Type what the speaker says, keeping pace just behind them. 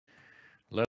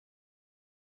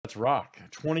Let's rock.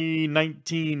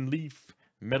 2019 Leaf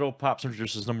Metal Pop Signature.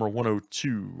 This is number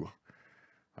 102.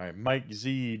 All right, Mike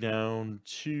Z down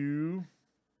to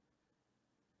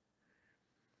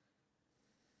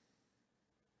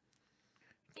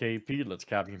KP. Let's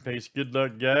copy and paste. Good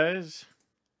luck, guys.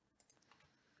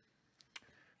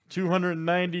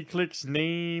 290 clicks,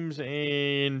 names,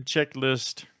 and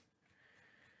checklist.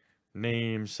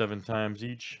 Names 7 times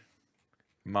each.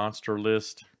 Monster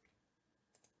list.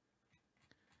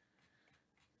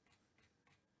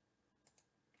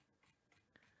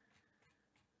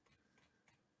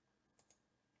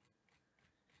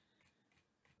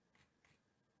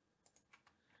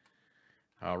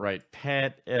 All right,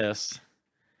 Pat S.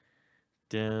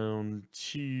 Down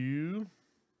to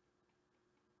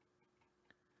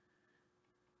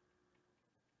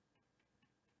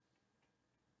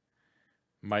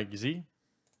Mike Z.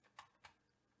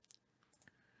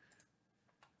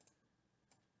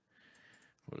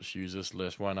 We'll just use this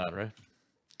list. Why not, right?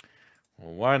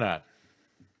 Well, why not?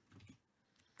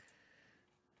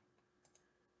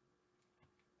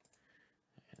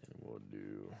 And we'll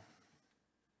do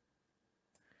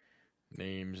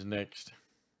names next.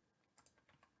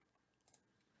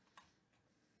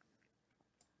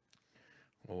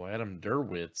 Oh, Adam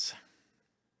Derwitz.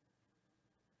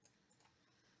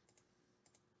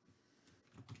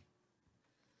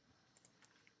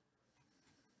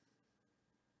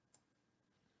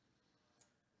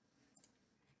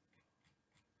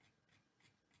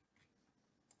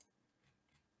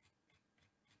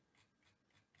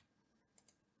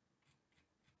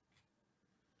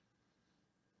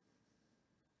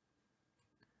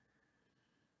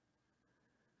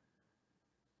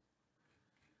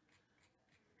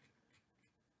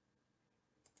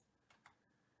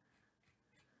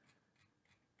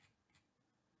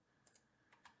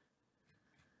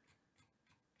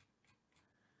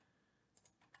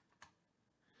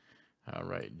 All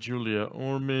right, Julia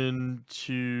Orman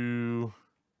to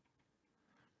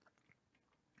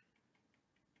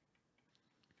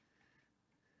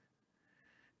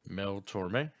Mel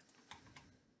Torme.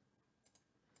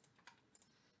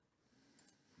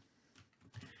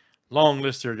 Long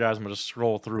list here, guys. I'm going to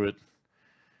scroll through it.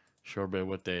 Show everybody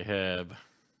what they have.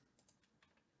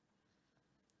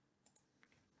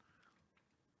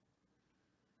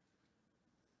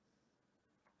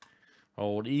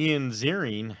 Old Ian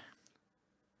Ziering.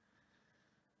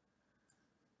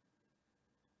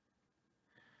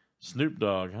 Snoop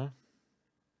Dogg, huh?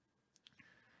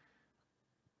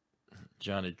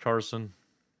 Johnny Carson.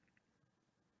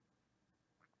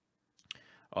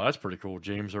 Oh, that's pretty cool.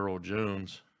 James Earl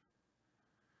Jones.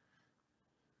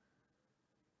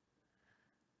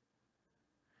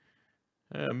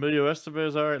 Yeah, Emilio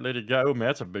Estevez. All right, Lady Gaga. Oh, man,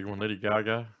 that's a big one. Lady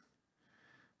Gaga.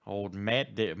 Old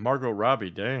Margot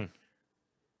Robbie. Dang.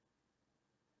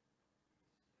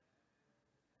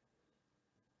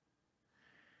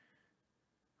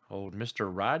 Old Mr.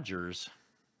 Rogers.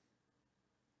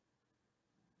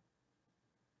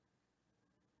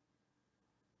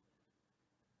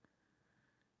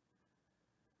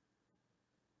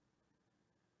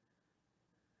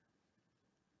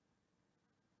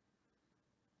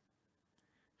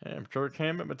 And Kirk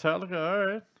Hammett, Metallica. All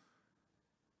right.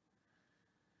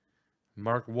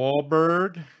 Mark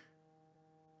Wahlberg.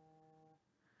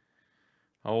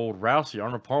 Old Rousey,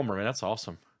 Arnold Palmer. Man, that's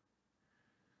awesome.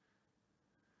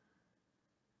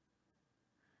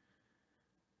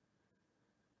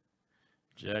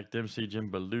 Jack Dempsey, Jim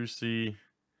Belushi.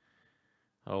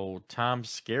 Old Tom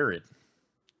Skerritt.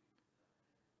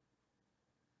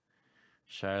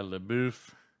 Shia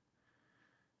LaBeouf.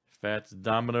 Fats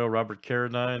Domino, Robert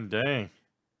Carradine. Dang.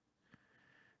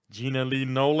 Gina Lee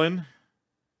Nolan.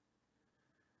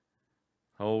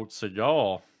 Old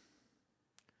Seagal.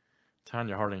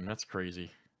 Tanya Harding. That's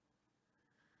crazy.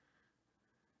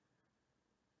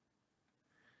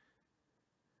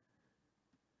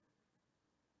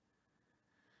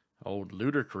 Old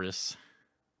Ludacris.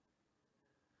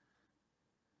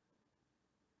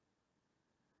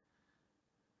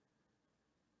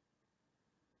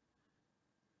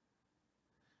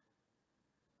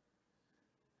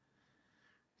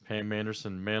 Pam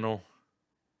Anderson, Mantle.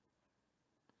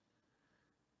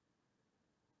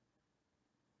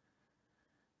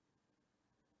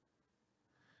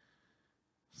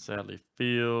 Sally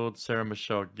Field, Sarah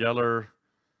Michelle Gellar.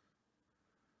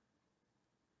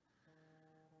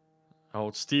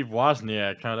 Old Steve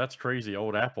Wozniak. That's crazy.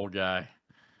 Old Apple guy.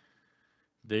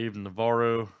 Dave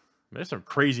Navarro. There's some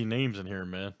crazy names in here,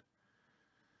 man.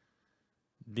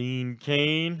 Dean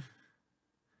Cain.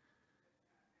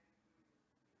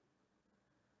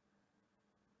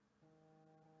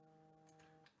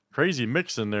 Crazy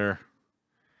mix in there.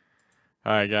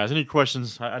 All right, guys. Any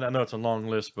questions? I know it's a long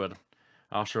list, but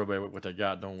I'll show everybody what they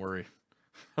got. Don't worry.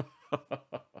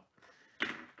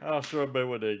 I'll show everybody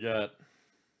what they got.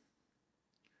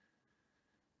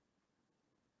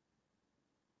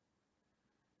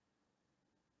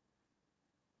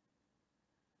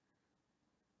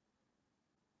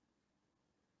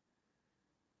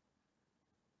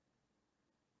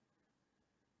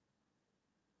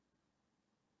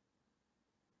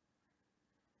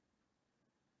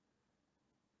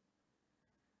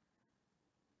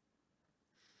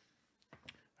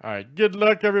 All right, good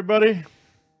luck, everybody.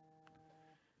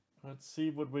 Let's see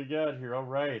what we got here. All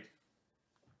right.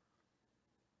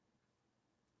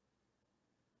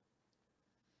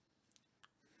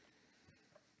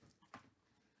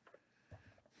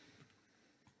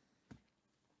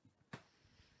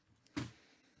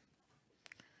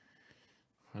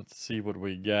 Let's see what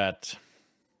we got.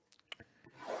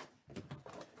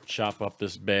 Chop up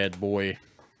this bad boy.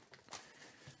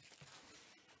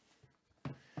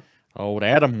 Old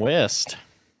Adam West.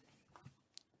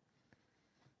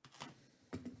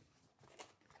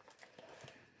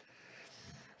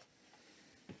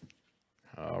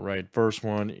 All right, first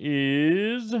one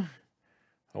is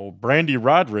old Brandy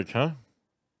Roderick, huh?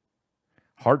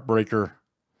 Heartbreaker.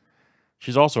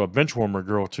 She's also a benchwarmer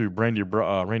girl too. Brandy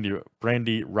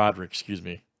Roderick, excuse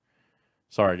me.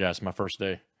 Sorry guys, my first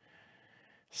day.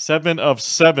 7 of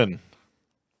 7.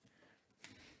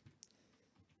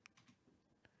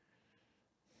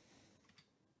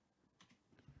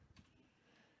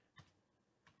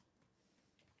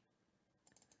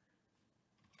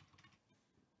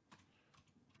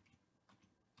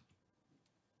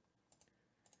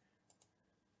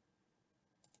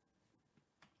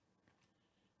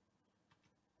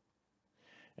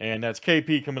 And that's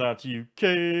KP coming out to you.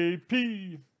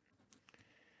 KP.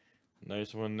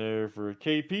 Nice one there for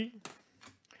KP.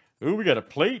 Ooh, we got a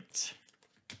plate.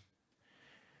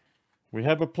 We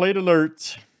have a plate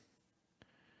alert.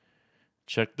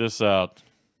 Check this out.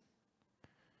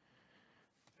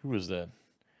 Who is that?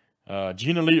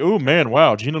 Gina Lee. Oh, man.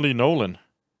 Wow. Gina Lee Nolan.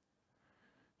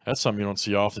 That's something you don't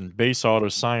see often. Base auto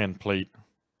cyan plate.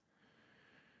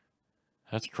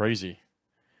 That's crazy.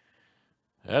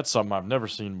 That's something I've never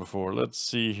seen before. Let's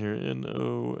see here.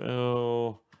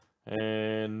 NOL.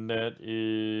 And that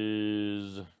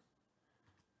is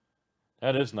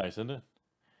nice, isn't it?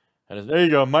 There you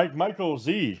go, Michael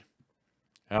Z.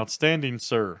 Outstanding,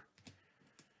 sir.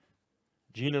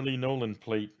 Gina Lee Nolan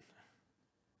plate.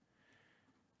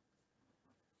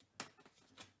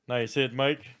 Nice hit,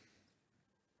 Mike.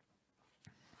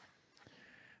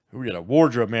 We got a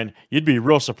wardrobe, man. You'd be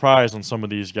real surprised on some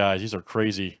of these guys. These are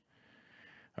crazy.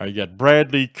 All right, you got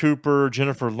Bradley Cooper,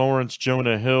 Jennifer Lawrence,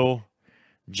 Jonah Hill,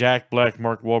 Jack Black,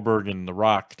 Mark Wahlberg, and The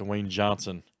Rock, Dwayne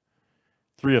Johnson.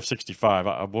 3 of 65.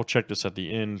 I will check this at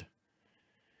the end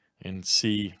and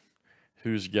see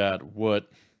who's got what.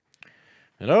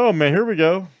 And oh, man, here we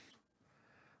go.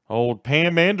 Old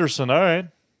Pam Anderson. All right.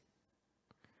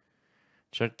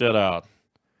 Check that out.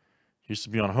 Used to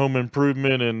be on Home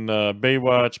Improvement and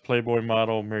Baywatch, Playboy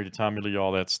model, married to Tommy Lee,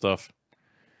 all that stuff.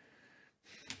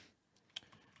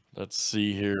 Let's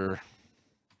see here.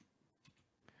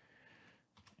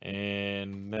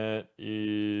 And that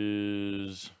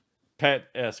is Pat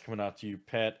S. coming out to you.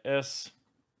 Pat S.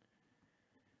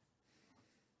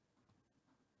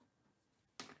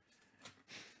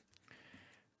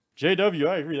 JW,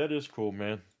 I agree. That is cool,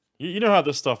 man. You know how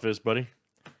this stuff is, buddy.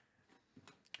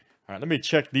 All right, let me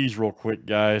check these real quick,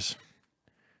 guys.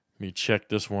 Let me check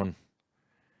this one.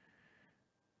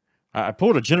 I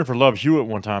pulled a Jennifer Love Hewitt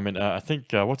one time, and I think,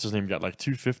 what's his name, got like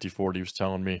 250 for it, he was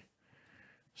telling me.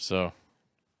 So.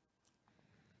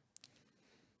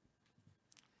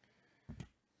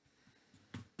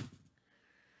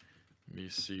 Let me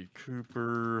see,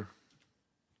 Cooper.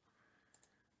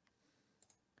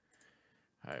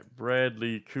 All right,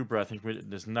 Bradley Cooper, I think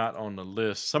is not on the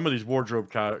list. Some of these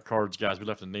wardrobe cards, guys, we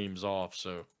left the names off,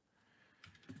 so.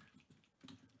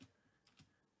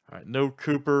 All right, no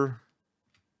Cooper.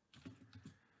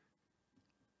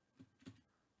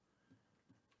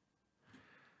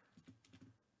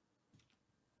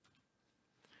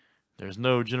 There's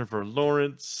no Jennifer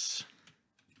Lawrence.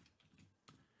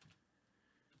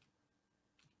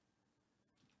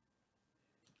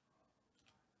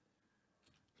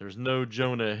 There's no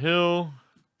Jonah Hill.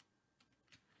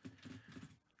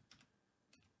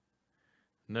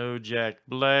 No Jack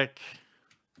Black.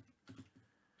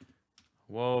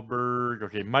 Wahlberg.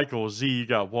 Okay, Michael Z, you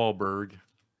got Wahlberg.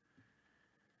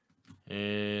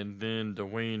 And then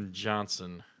Dwayne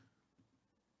Johnson.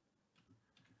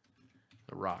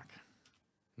 The Rock.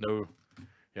 No.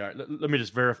 Yeah, let me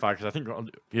just verify because I think,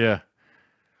 yeah.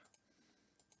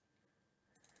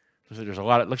 Looks like there's a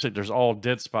lot. It looks like there's all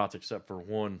dead spots except for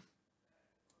one.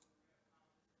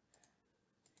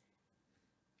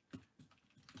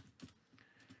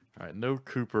 All right, no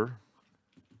Cooper.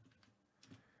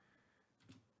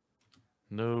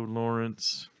 No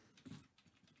Lawrence.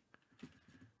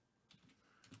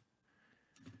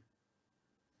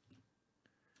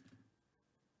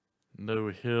 No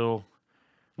Hill.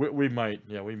 We might.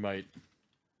 Yeah, we might.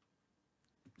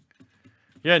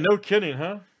 Yeah, no kidding,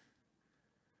 huh?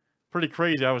 Pretty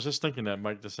crazy. I was just thinking that,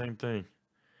 Mike. The same thing.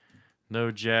 No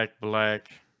Jack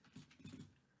Black.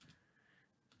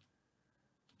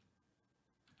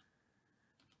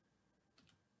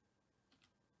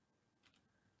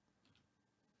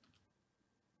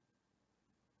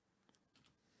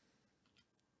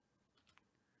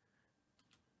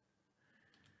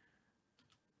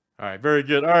 All right, very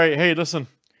good. All right, hey, listen.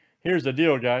 Here's the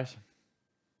deal, guys.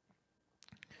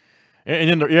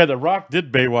 And then, yeah, The Rock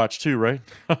did Baywatch too, right?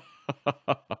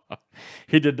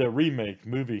 He did the remake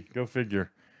movie. Go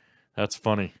figure. That's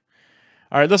funny.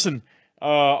 All right, listen.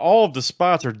 All of the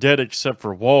spots are dead except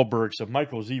for Wahlberg, so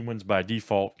Michael Z wins by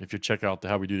default if you check out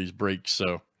how we do these breaks.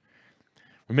 So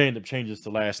we may end up changing this to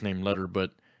last name letter,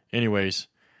 but anyways,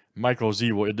 Michael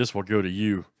Z this will go to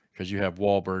you because you have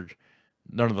Wahlberg.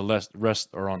 None of the rest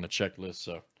are on the checklist,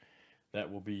 so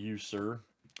that will be you, sir.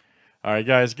 All right,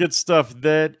 guys, good stuff.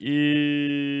 That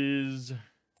is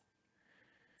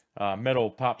Metal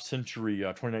Pop Century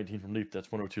 2019 from Leaf.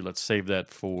 That's 102. Let's save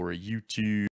that for YouTube.